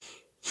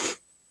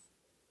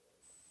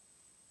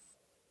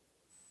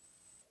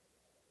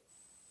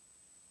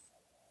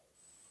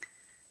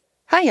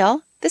Hi,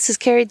 y'all. This is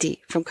Carrie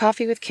D. from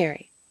Coffee with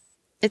Carrie.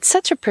 It's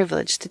such a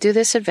privilege to do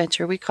this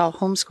adventure we call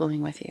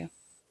homeschooling with you.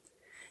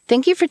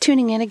 Thank you for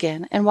tuning in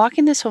again and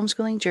walking this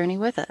homeschooling journey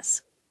with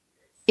us.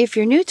 If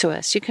you're new to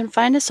us, you can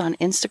find us on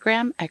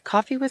Instagram at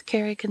Coffee with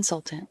Carrie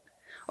Consultant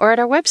or at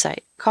our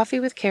website,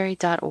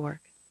 coffeewithcarrie.org.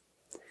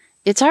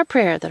 It's our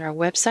prayer that our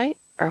website,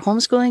 our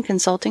homeschooling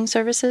consulting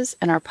services,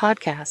 and our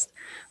podcast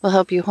will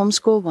help you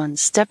homeschool one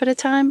step at a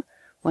time,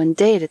 one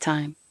day at a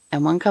time,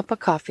 and one cup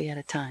of coffee at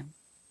a time.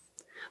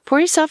 Pour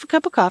yourself a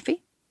cup of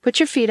coffee, put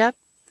your feet up,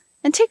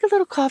 and take a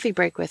little coffee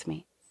break with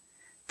me.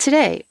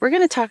 Today, we're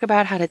going to talk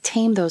about how to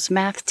tame those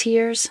math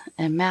tears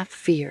and math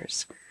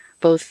fears,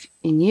 both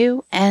in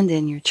you and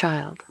in your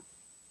child.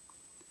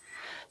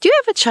 Do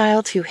you have a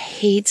child who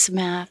hates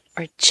math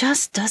or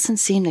just doesn't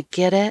seem to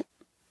get it?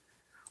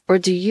 Or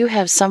do you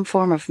have some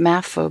form of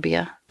math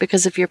phobia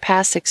because of your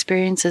past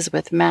experiences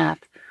with math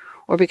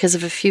or because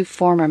of a few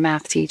former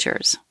math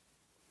teachers?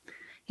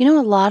 You know,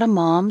 a lot of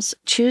moms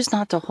choose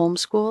not to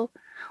homeschool,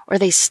 or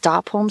they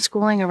stop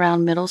homeschooling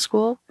around middle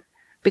school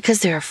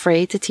because they're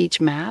afraid to teach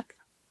math.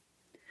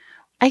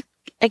 I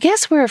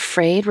guess we're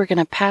afraid we're going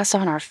to pass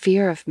on our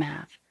fear of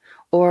math,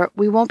 or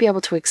we won't be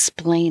able to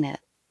explain it.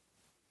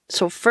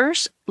 So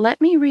first,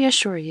 let me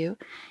reassure you,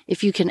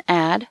 if you can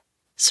add,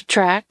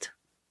 subtract,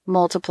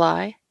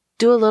 multiply,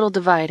 do a little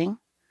dividing,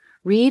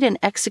 read and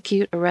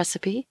execute a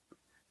recipe,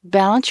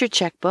 balance your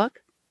checkbook,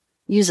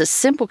 use a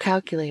simple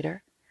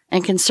calculator,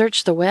 and can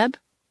search the web,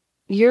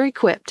 you're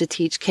equipped to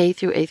teach K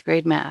through 8th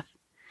grade math.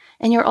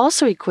 And you're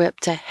also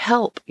equipped to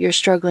help your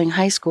struggling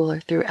high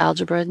schooler through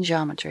algebra and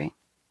geometry.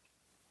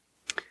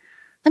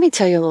 Let me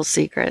tell you a little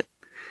secret.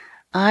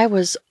 I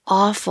was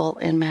awful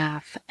in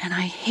math, and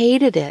I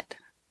hated it.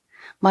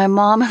 My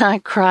mom and I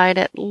cried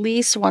at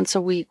least once a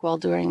week while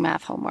doing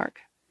math homework.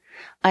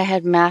 I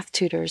had math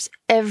tutors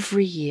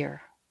every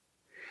year.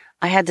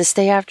 I had to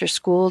stay after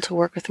school to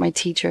work with my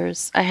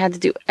teachers. I had to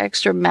do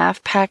extra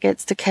math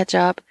packets to catch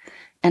up,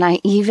 and I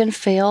even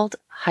failed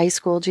high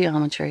school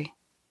geometry.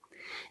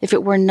 If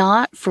it were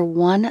not for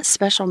one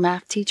special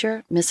math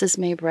teacher, Mrs.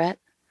 May Brett,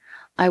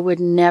 I would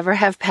never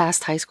have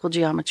passed high school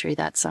geometry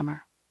that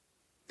summer.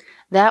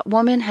 That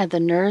woman had the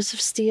nerves of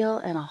steel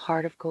and a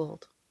heart of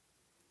gold.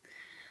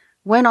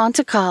 Went on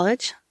to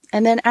college,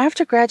 and then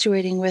after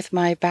graduating with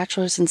my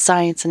bachelor's in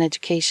science and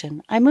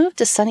education, I moved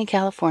to sunny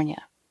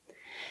California.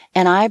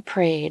 And I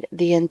prayed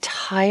the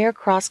entire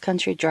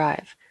cross-country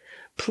drive,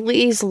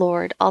 "Please,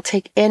 Lord, I'll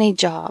take any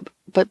job,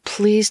 but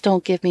please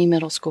don't give me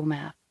middle school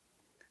math."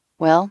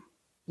 Well,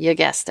 you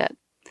guessed it.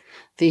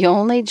 The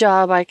only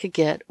job I could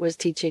get was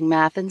teaching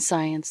math and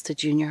science to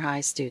junior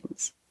high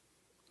students.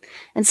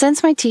 And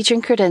since my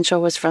teaching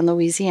credential was from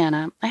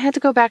Louisiana, I had to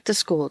go back to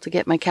school to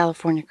get my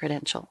California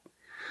credential.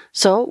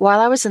 So while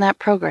I was in that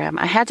program,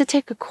 I had to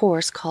take a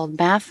course called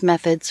Math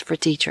Methods for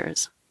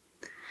Teachers.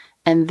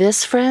 And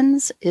this,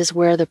 friends, is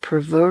where the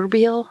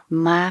proverbial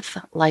math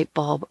light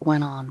bulb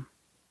went on.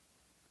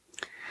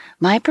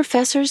 My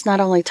professors not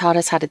only taught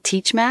us how to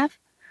teach math,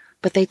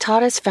 but they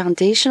taught us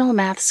foundational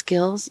math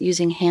skills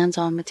using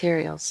hands-on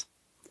materials.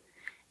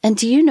 And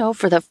do you know,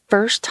 for the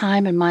first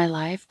time in my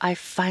life, I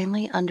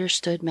finally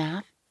understood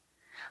math?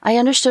 I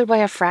understood why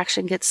a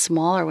fraction gets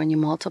smaller when you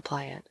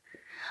multiply it.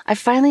 I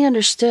finally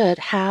understood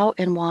how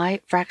and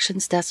why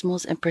fractions,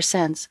 decimals, and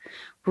percents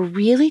were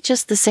really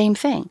just the same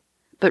thing,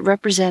 but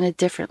represented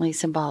differently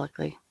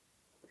symbolically.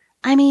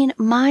 I mean,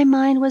 my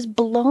mind was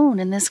blown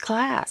in this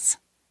class.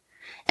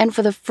 And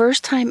for the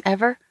first time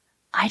ever,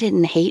 I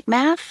didn't hate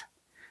math.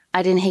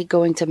 I didn't hate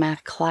going to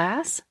math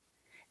class,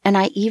 and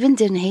I even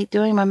didn't hate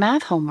doing my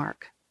math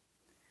homework.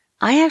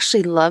 I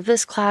actually love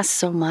this class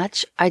so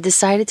much, I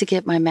decided to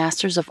get my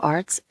Master's of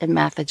Arts in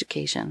Math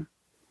Education.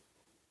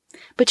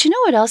 But you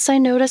know what else I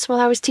noticed while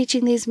I was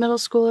teaching these middle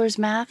schoolers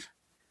math?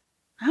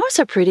 I was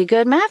a pretty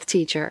good math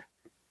teacher.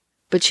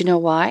 But you know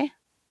why?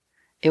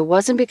 It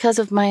wasn't because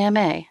of my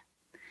MA.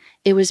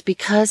 It was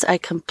because I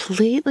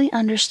completely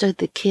understood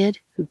the kid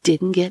who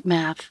didn't get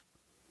math.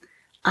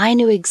 I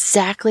knew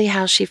exactly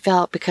how she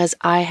felt because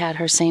I had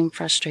her same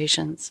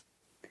frustrations.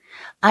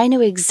 I knew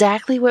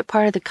exactly what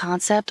part of the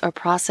concept or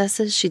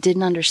processes she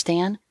didn't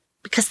understand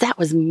because that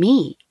was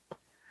me.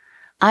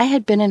 I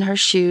had been in her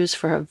shoes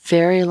for a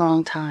very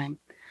long time,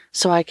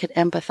 so I could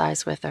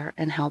empathize with her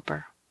and help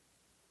her.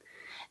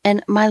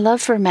 And my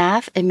love for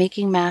math and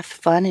making math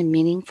fun and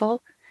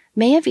meaningful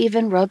may have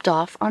even rubbed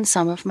off on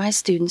some of my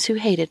students who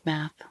hated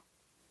math.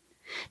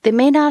 They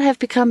may not have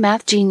become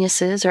math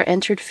geniuses or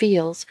entered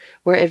fields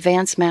where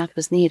advanced math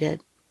was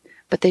needed,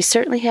 but they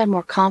certainly had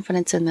more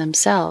confidence in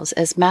themselves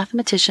as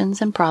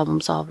mathematicians and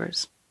problem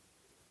solvers.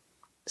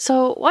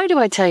 So why do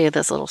I tell you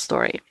this little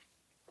story?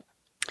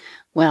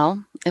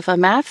 Well, if a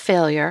math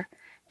failure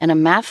and a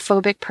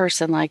math-phobic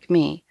person like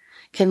me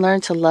can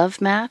learn to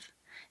love math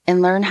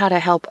and learn how to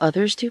help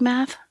others do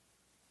math,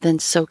 then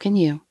so can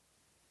you.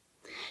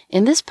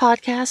 In this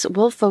podcast,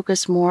 we'll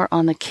focus more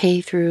on the K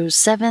through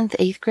 7th,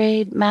 8th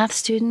grade math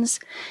students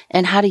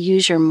and how to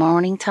use your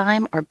morning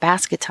time or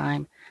basket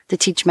time to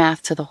teach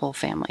math to the whole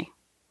family.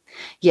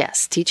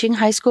 Yes, teaching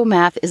high school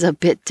math is a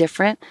bit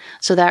different,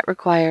 so that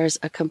requires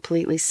a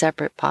completely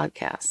separate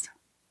podcast.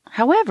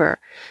 However,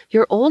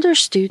 your older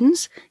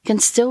students can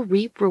still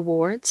reap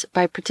rewards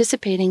by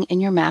participating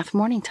in your math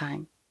morning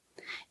time.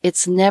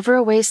 It's never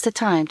a waste of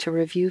time to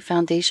review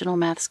foundational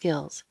math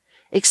skills,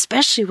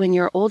 especially when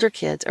your older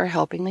kids are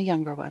helping the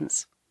younger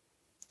ones.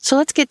 So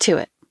let's get to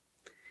it.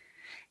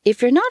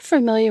 If you're not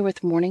familiar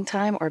with morning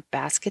time or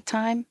basket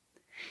time,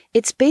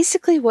 it's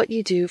basically what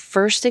you do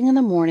first thing in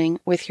the morning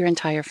with your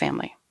entire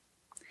family.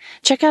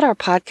 Check out our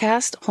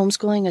podcast,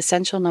 Homeschooling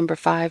Essential Number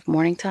 5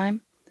 Morning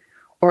Time.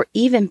 Or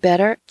even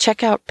better,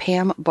 check out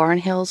Pam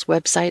Barnhill's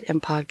website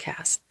and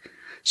podcast.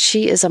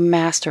 She is a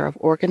master of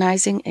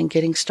organizing and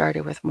getting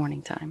started with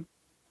morning time.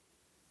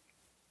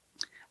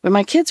 When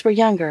my kids were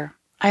younger,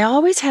 I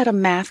always had a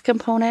math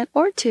component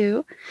or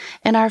two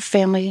in our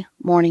family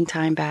morning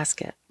time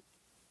basket.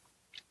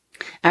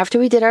 After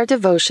we did our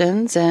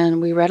devotions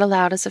and we read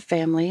aloud as a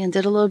family and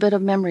did a little bit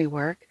of memory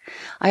work,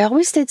 I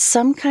always did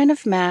some kind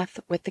of math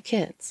with the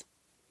kids.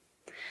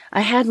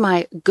 I had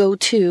my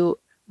go-to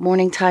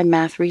morning time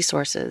math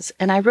resources,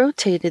 and I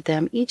rotated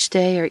them each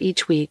day or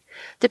each week,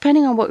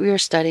 depending on what we were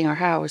studying or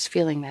how I was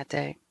feeling that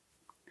day.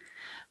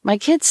 My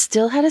kids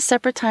still had a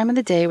separate time of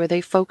the day where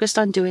they focused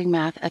on doing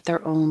math at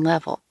their own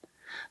level,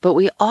 but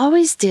we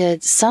always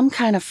did some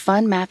kind of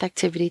fun math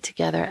activity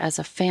together as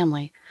a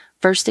family,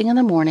 first thing in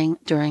the morning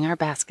during our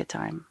basket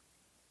time.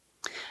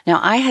 Now,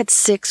 I had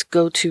 6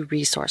 go-to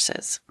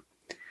resources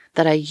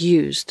that I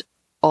used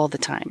all the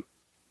time.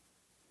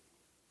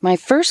 My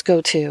first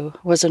go-to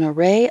was an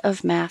array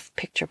of math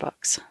picture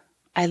books.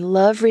 I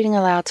love reading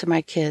aloud to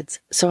my kids,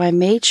 so I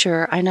made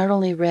sure I not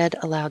only read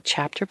aloud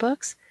chapter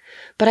books,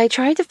 but I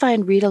tried to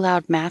find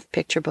read-aloud math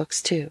picture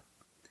books too.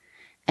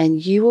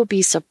 And you will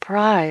be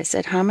surprised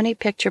at how many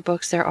picture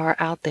books there are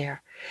out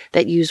there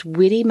that use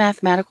witty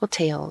mathematical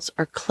tales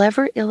or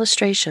clever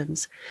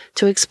illustrations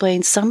to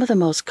explain some of the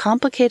most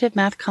complicated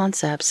math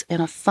concepts in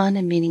a fun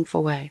and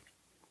meaningful way.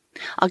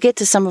 I'll get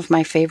to some of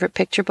my favorite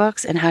picture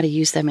books and how to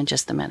use them in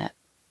just a minute.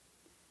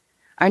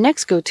 Our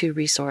next go-to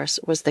resource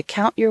was the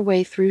Count Your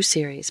Way Through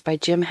series by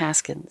Jim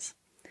Haskins.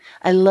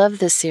 I love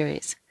this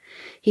series.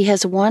 He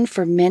has one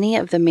for many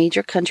of the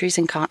major countries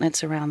and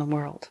continents around the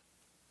world.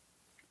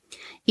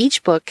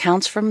 Each book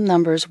counts from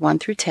numbers 1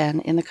 through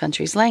 10 in the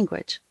country's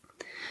language.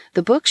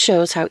 The book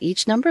shows how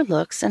each number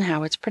looks and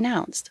how it's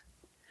pronounced.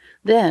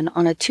 Then,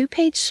 on a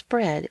 2-page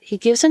spread, he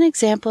gives an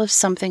example of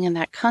something in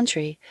that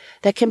country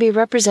that can be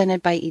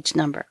represented by each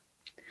number.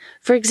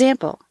 For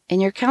example, in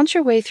your Count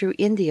Your Way Through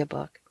India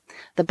book,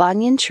 the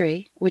banyan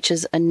tree, which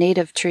is a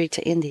native tree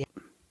to India,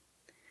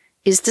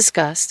 is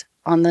discussed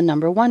on the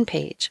number 1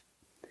 page.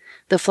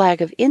 The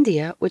flag of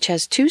India, which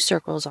has 2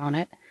 circles on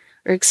it,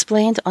 are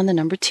explained on the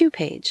number 2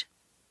 page.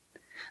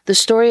 The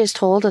story is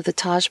told of the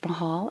Taj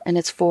Mahal and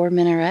its 4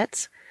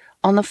 minarets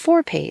on the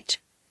 4 page,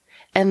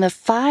 and the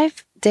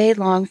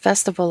 5-day-long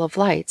Festival of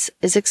Lights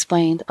is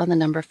explained on the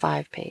number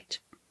 5 page.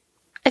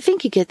 I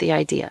think you get the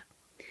idea.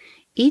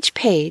 Each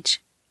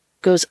page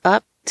goes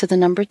up to the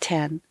number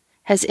 10,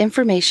 has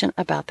information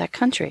about that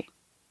country.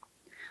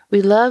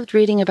 We loved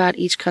reading about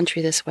each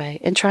country this way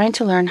and trying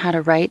to learn how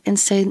to write and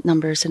say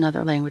numbers in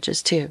other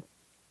languages too.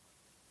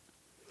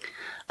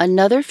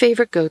 Another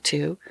favorite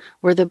go-to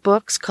were the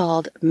books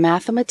called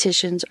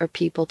Mathematicians Are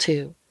People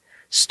Too,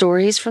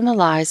 Stories from the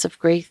Lives of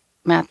Great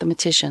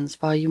Mathematicians,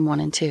 Volume 1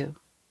 and 2.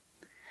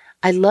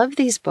 I love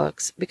these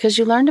books because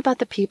you learned about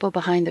the people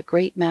behind the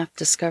great math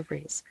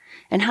discoveries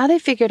and how they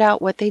figured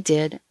out what they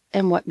did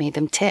and what made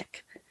them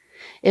tick.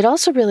 It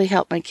also really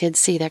helped my kids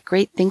see that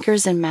great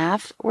thinkers in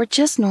math were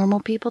just normal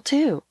people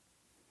too.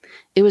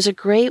 It was a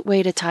great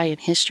way to tie in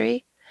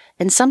history,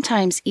 and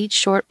sometimes each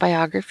short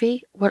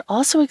biography would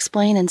also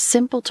explain in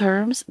simple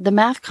terms the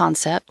math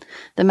concept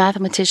the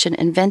mathematician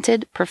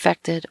invented,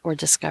 perfected, or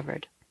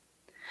discovered.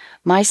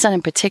 My son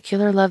in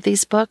particular loved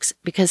these books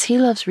because he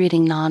loves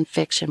reading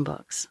nonfiction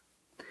books.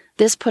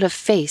 This put a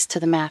face to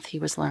the math he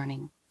was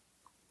learning.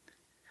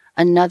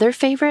 Another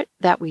favorite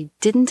that we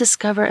didn't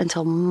discover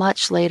until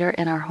much later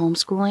in our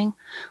homeschooling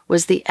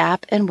was the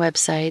app and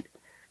website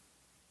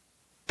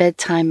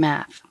Bedtime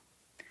Math.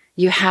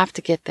 You have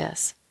to get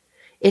this.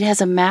 It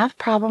has a math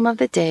problem of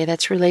the day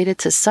that's related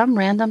to some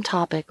random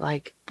topic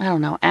like,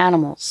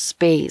 animals,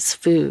 space,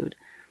 food.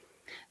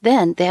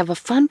 Then they have a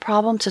fun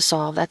problem to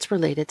solve that's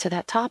related to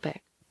that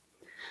topic.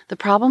 The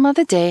problem of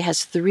the day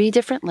has 3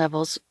 different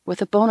levels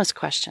with a bonus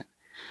question,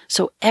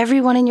 so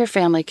everyone in your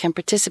family can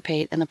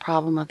participate in the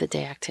problem of the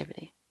day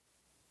activity.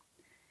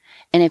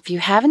 And if you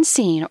haven't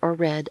seen or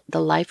read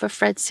the Life of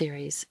Fred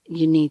series,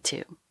 you need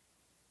to.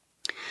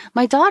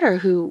 My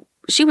daughter,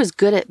 she was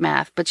good at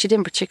math, but she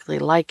didn't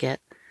particularly like it,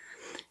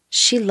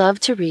 she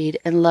loved to read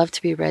and loved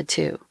to be read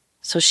too,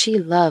 so she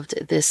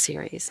loved this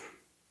series.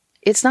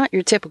 It's not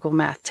your typical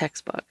math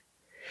textbook.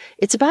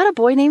 It's about a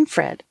boy named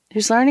Fred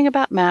who's learning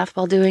about math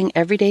while doing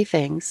everyday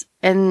things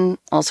and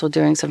also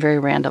doing some very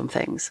random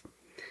things.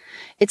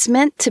 It's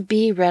meant to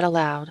be read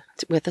aloud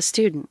with a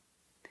student.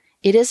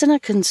 It isn't a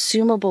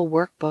consumable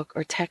workbook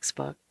or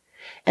textbook.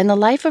 and the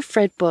Life of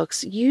Fred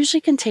books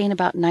usually contain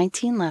about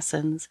 19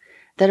 lessons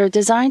that are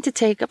designed to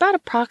take about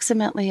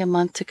approximately a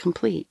month to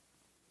complete.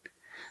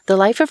 The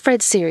Life of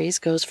Fred series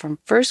goes from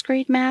first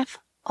grade math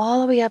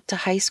all the way up to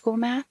high school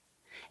math,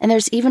 and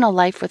there's even a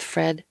Life with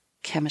Fred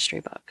chemistry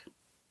book.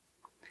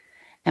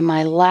 And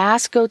my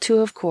last go-to,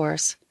 of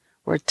course,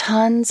 were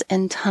tons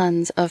and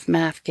tons of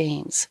math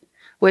games,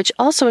 which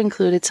also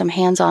included some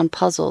hands-on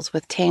puzzles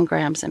with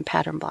tangrams and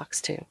pattern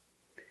blocks too.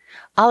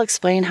 I'll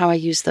explain how I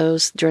use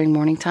those during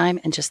morning time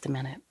in just a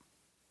minute.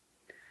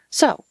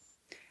 So,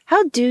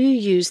 how do you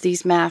use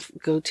these math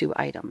go-to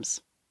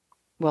items?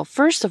 Well,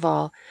 first of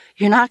all,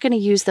 you're not going to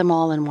use them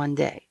all in one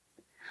day.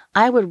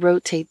 I would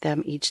rotate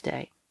them each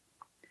day.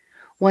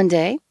 One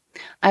day,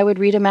 I would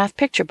read a math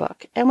picture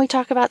book, and we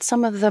talk about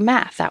some of the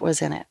math that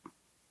was in it.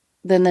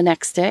 Then the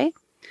next day,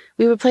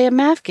 we would play a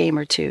math game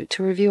or two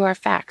to review our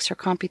facts or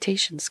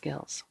computation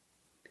skills.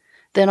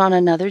 Then on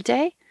another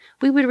day,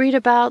 we would read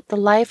about the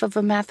life of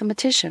a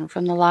mathematician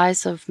from the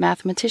Lives of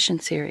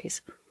Mathematicians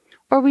series,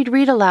 or we'd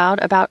read aloud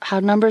about how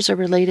numbers are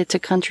related to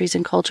countries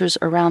and cultures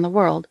around the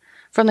world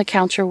from the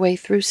Count Your Way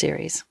Through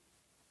series.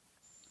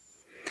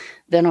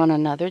 Then on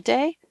another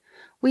day,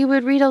 we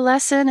would read a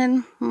lesson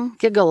and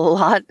giggle a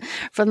lot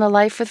from the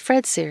Life with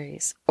Fred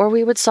series, or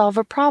we would solve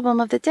a problem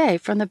of the day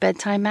from the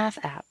Bedtime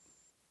Math app.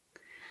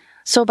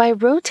 So by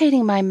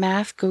rotating my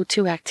math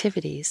go-to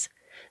activities,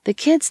 the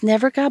kids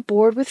never got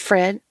bored with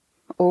Fred,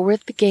 or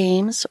with the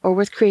games, or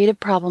with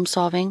creative problem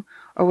solving,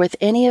 or with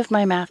any of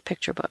my math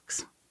picture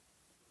books.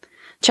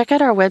 Check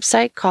out our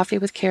website,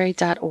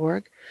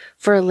 coffeewithcarrie.org,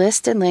 for a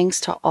list and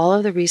links to all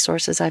of the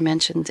resources I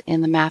mentioned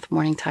in the Math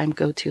Morning Time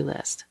go-to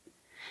list.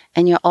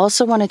 And you'll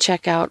also want to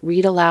check out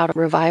Read Aloud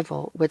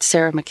Revival with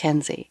Sarah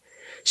McKenzie.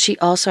 She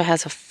also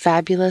has a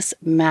fabulous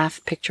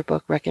math picture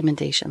book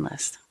recommendation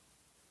list.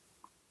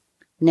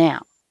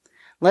 Now,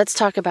 let's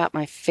talk about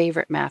my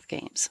favorite math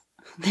games.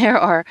 There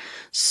are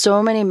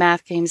so many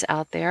math games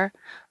out there,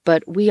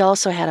 but we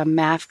also had a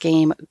math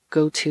game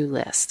go-to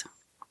list.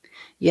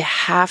 You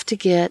have to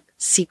get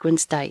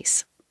sequence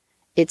dice.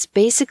 It's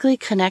basically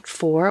Connect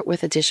 4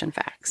 with addition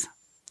facts.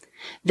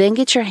 Then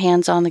get your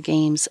hands on the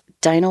games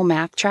Dino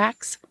Math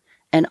Tracks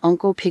and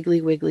Uncle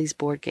Piggly Wiggly's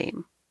board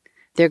game.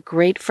 They're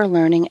great for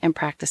learning and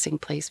practicing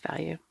place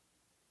value.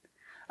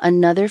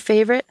 Another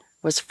favorite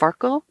was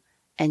Farkle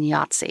and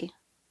Yahtzee.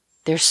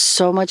 There's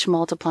so much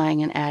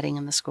multiplying and adding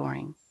in the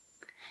scoring.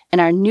 And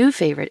our new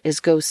favorite is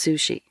Go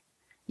Sushi.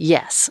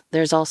 Yes,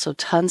 there's also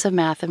tons of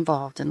math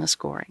involved in the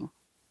scoring.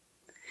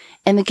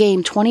 And the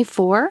game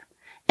 24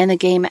 and the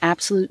game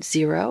Absolute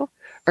Zero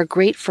are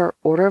great for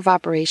order of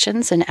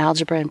operations and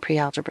algebra and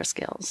pre-algebra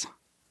skills.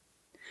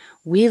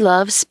 We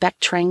love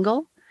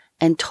Spectrangle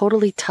and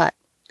Totally Tut.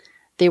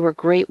 They were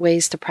great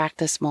ways to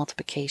practice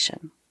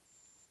multiplication.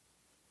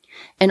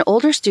 And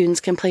older students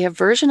can play a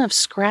version of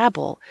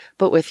Scrabble,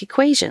 but with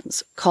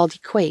equations, called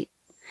Equate.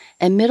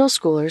 And middle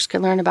schoolers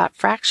can learn about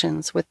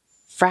fractions with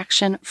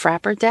Fraction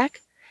Frapper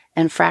Deck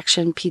and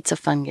Fraction Pizza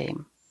Fun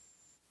Game.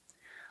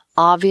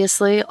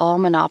 Obviously, all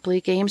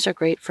Monopoly games are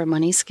great for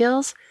money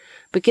skills,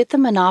 but get the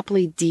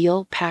Monopoly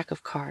Deal pack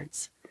of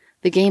cards.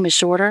 The game is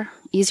shorter,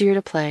 easier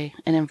to play,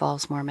 and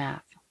involves more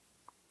math.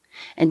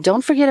 And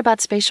don't forget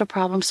about spatial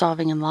problem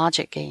solving and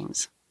logic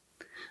games.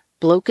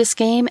 Blocus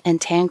Game and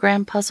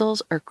Tangram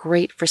puzzles are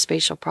great for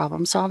spatial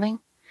problem solving,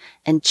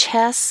 and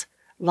chess,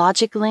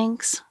 Logic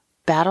Links,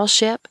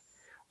 Battleship,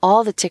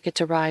 all the Ticket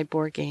to Ride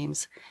board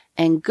games,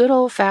 and good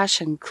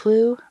old-fashioned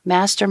Clue,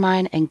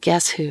 Mastermind, and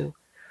Guess Who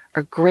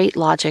are great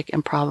logic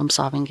and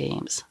problem-solving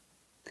games.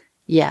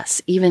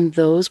 Yes, even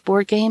those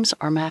board games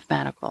are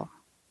mathematical.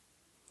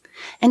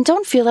 And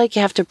don't feel like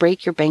you have to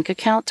break your bank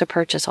account to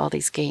purchase all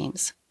these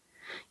games.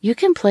 You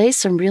can play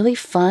some really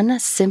fun,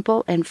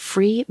 simple, and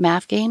free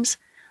math games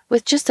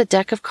with just a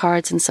deck of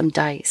cards and some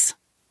dice.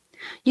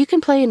 You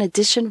can play an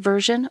addition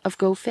version of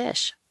Go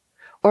Fish,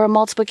 or a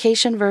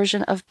multiplication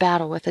version of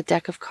Battle with a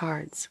deck of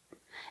cards.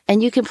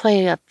 And you can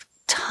play a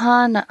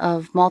ton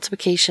of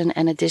multiplication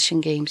and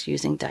addition games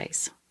using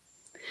dice.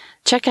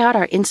 Check out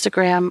our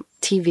Instagram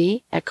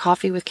TV at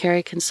Coffee with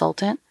Carrie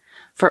Consultant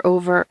for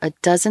over a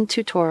dozen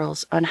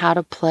tutorials on how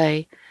to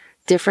play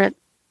different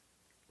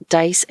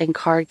dice and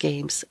card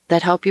games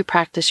that help you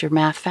practice your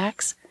math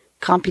facts,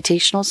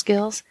 computational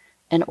skills,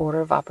 and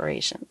order of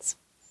operations.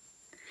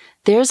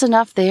 There's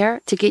enough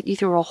there to get you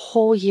through a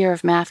whole year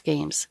of math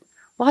games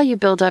while you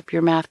build up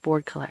your math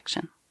board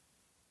collection.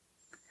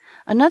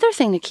 Another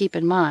thing to keep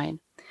in mind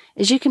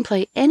is you can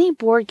play any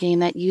board game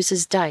that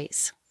uses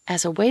dice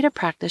as a way to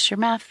practice your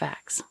math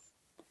facts.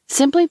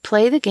 Simply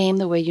play the game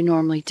the way you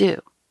normally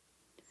do.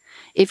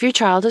 If your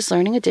child is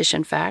learning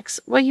addition facts,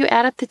 well, you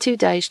add up the 2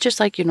 dice just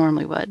like you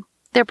normally would.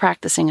 They're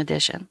practicing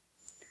addition.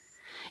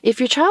 If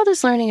your child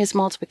is learning his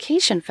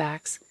multiplication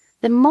facts,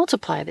 then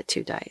multiply the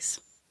 2 dice.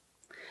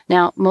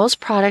 Now, most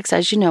products,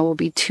 as you know, will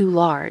be too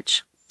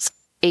large.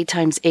 8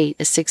 times 8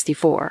 is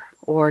 64,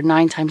 or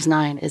 9 times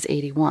 9 is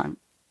 81.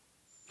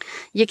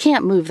 You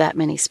can't move that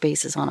many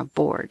spaces on a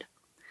board.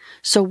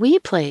 So we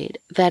played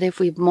that if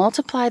we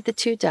multiplied the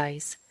 2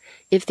 dice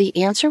If the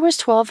answer was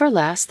 12 or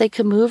less, they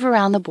could move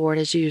around the board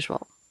as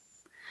usual.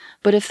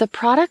 But if the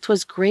product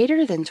was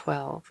greater than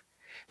 12,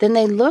 then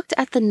they looked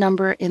at the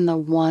number in the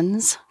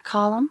ones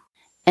column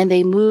and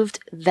they moved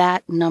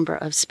that number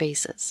of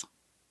spaces.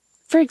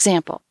 For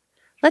example,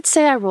 let's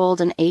say I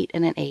rolled an 8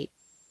 and an 8.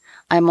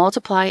 I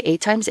multiply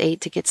 8 times 8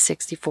 to get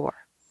 64.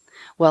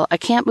 Well, I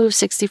can't move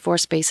 64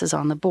 spaces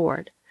on the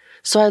board,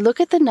 so I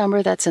look at the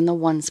number that's in the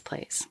ones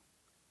place.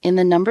 In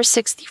the number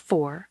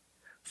 64,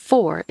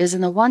 4 is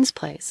in the ones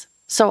place,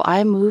 so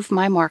I move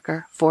my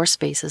marker 4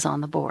 spaces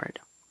on the board.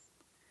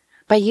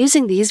 By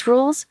using these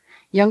rules,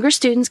 younger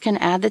students can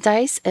add the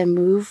dice and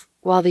move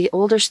while the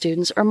older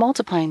students are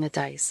multiplying the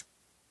dice.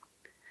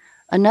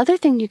 Another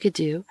thing you could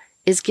do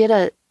is get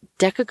a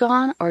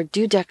decagon or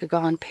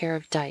dudecagon pair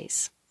of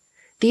dice.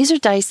 These are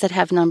dice that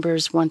have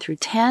numbers 1 through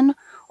 10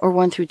 or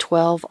 1 through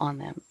 12 on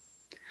them.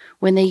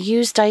 When they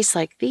use dice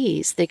like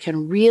these, they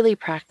can really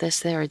practice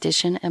their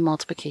addition and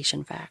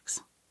multiplication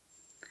facts.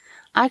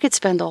 I could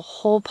spend a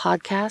whole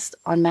podcast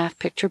on math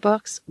picture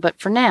books, but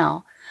for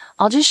now,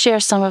 I'll just share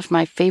some of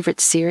my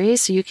favorite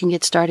series so you can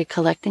get started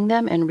collecting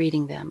them and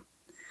reading them.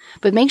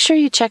 But make sure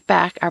you check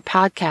back our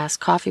podcast,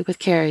 Coffee with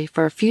Carrie,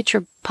 for a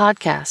future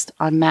podcast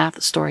on math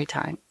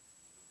storytime.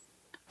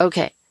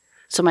 Okay,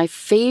 so my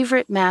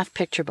favorite math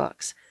picture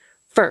books.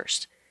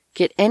 First,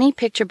 get any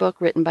picture book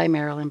written by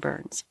Marilyn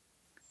Burns.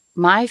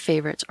 My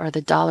favorites are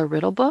the Dollar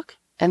Riddle book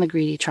and the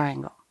Greedy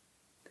Triangle.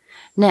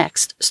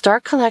 Next,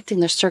 start collecting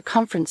the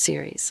Circumference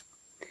series.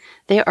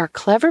 They are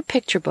clever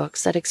picture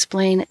books that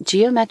explain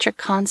geometric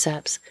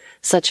concepts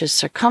such as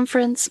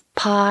circumference,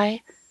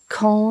 pi,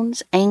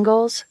 cones,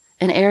 angles,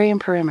 and area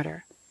and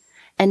perimeter.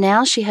 And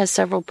now she has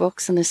several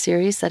books in the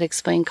series that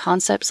explain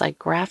concepts like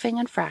graphing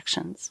and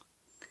fractions.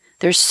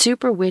 They're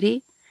super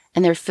witty,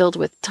 and they're filled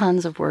with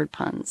tons of word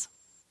puns.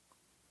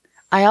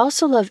 I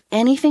also love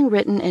anything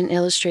written and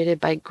illustrated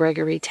by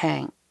Gregory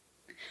Tang.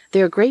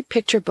 They are great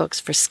picture books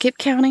for skip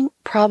counting,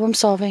 problem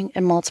solving,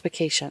 and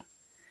multiplication.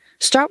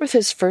 Start with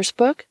his first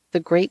book, The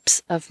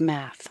Grapes of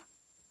Math.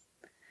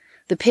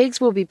 The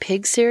Pigs Will Be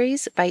Pigs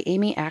series by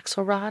Amy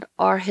Axelrod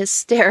are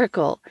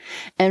hysterical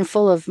and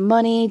full of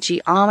money,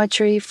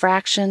 geometry,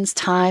 fractions,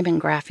 time,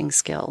 and graphing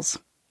skills.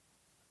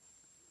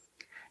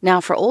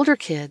 Now for older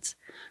kids,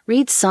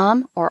 read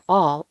some or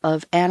all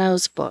of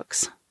Anno's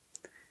books.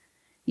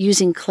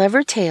 Using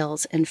clever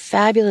tales and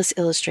fabulous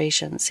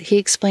illustrations, he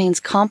explains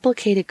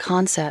complicated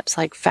concepts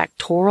like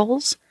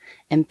factorials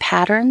and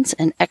patterns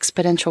and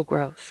exponential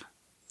growth.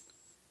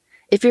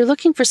 If you're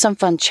looking for some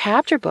fun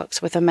chapter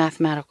books with a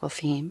mathematical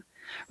theme,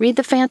 read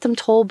The Phantom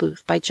Toll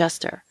Booth by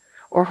Juster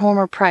or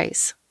Homer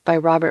Price by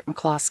Robert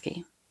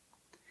McCloskey.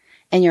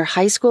 And your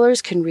high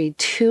schoolers can read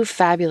 2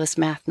 fabulous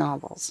math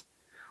novels.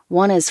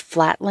 One is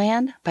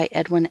Flatland by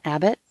Edwin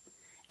Abbott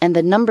and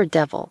The Number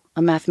Devil,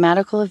 A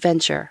Mathematical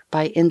Adventure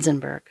by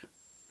Inzenberg.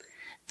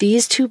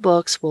 These 2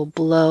 books will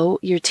blow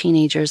your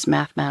teenagers'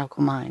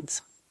 mathematical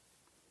minds.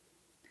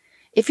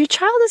 If your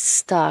child is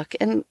stuck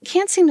and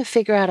can't seem to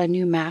figure out a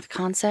new math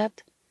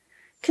concept,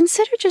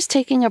 consider just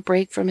taking a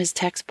break from his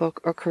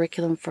textbook or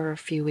curriculum for a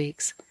few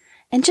weeks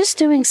and just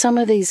doing some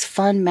of these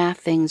fun math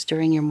things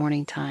during your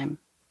morning time.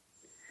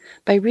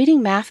 By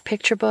reading math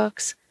picture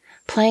books,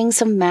 playing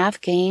some math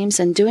games,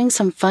 and doing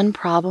some fun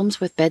problems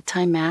with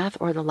Bedtime Math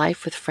or the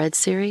Life with Fred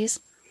series,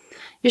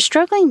 your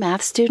struggling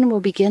math student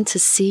will begin to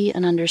see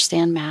and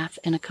understand math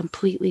in a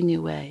completely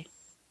new way.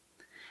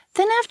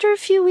 Then after a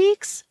few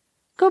weeks,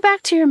 go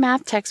back to your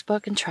math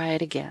textbook and try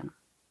it again.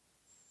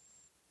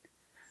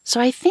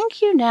 So I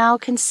think you now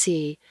can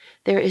see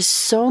there is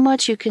so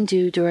much you can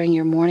do during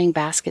your morning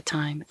basket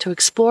time to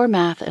explore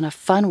math in a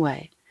fun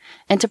way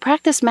and to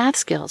practice math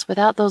skills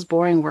without those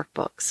boring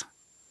workbooks.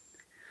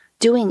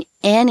 Doing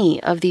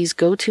any of these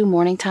go-to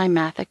morning time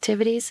math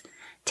activities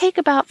take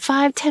about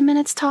 5-10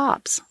 minutes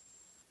tops.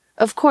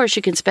 Of course,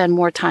 you can spend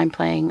more time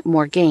playing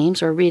more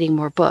games or reading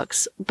more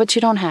books, but you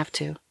don't have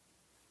to.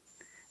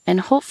 And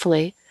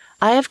hopefully,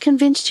 I have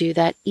convinced you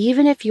that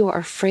even if you are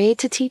afraid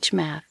to teach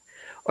math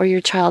or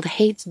your child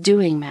hates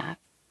doing math,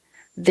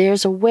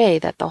 there's a way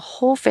that the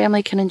whole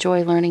family can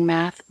enjoy learning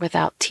math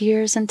without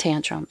tears and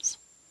tantrums.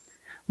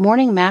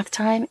 Morning math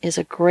time is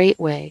a great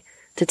way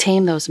to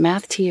tame those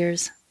math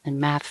tears and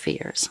math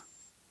fears.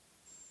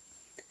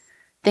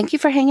 Thank you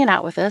for hanging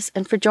out with us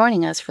and for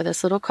joining us for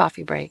this little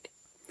coffee break.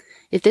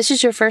 If this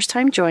is your first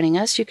time joining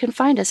us, you can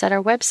find us at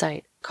our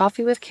website,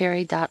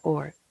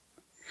 coffeewithcarrie.org.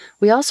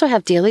 We also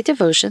have daily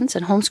devotions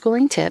and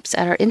homeschooling tips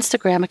at our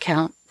Instagram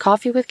account,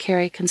 Coffee with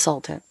Carrie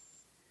Consultant.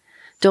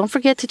 Don't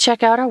forget to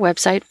check out our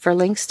website for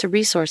links to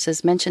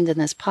resources mentioned in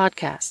this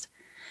podcast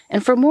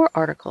and for more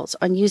articles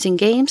on using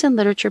games and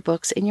literature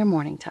books in your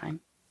morning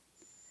time.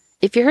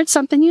 If you heard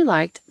something you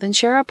liked, then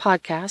share our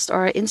podcast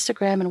or our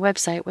Instagram and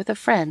website with a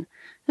friend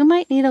who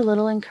might need a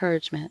little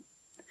encouragement,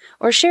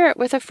 or share it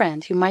with a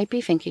friend who might be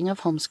thinking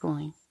of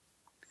homeschooling.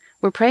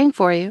 We're praying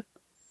for you.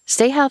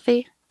 Stay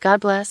healthy,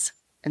 God bless,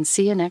 and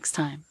see you next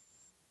time.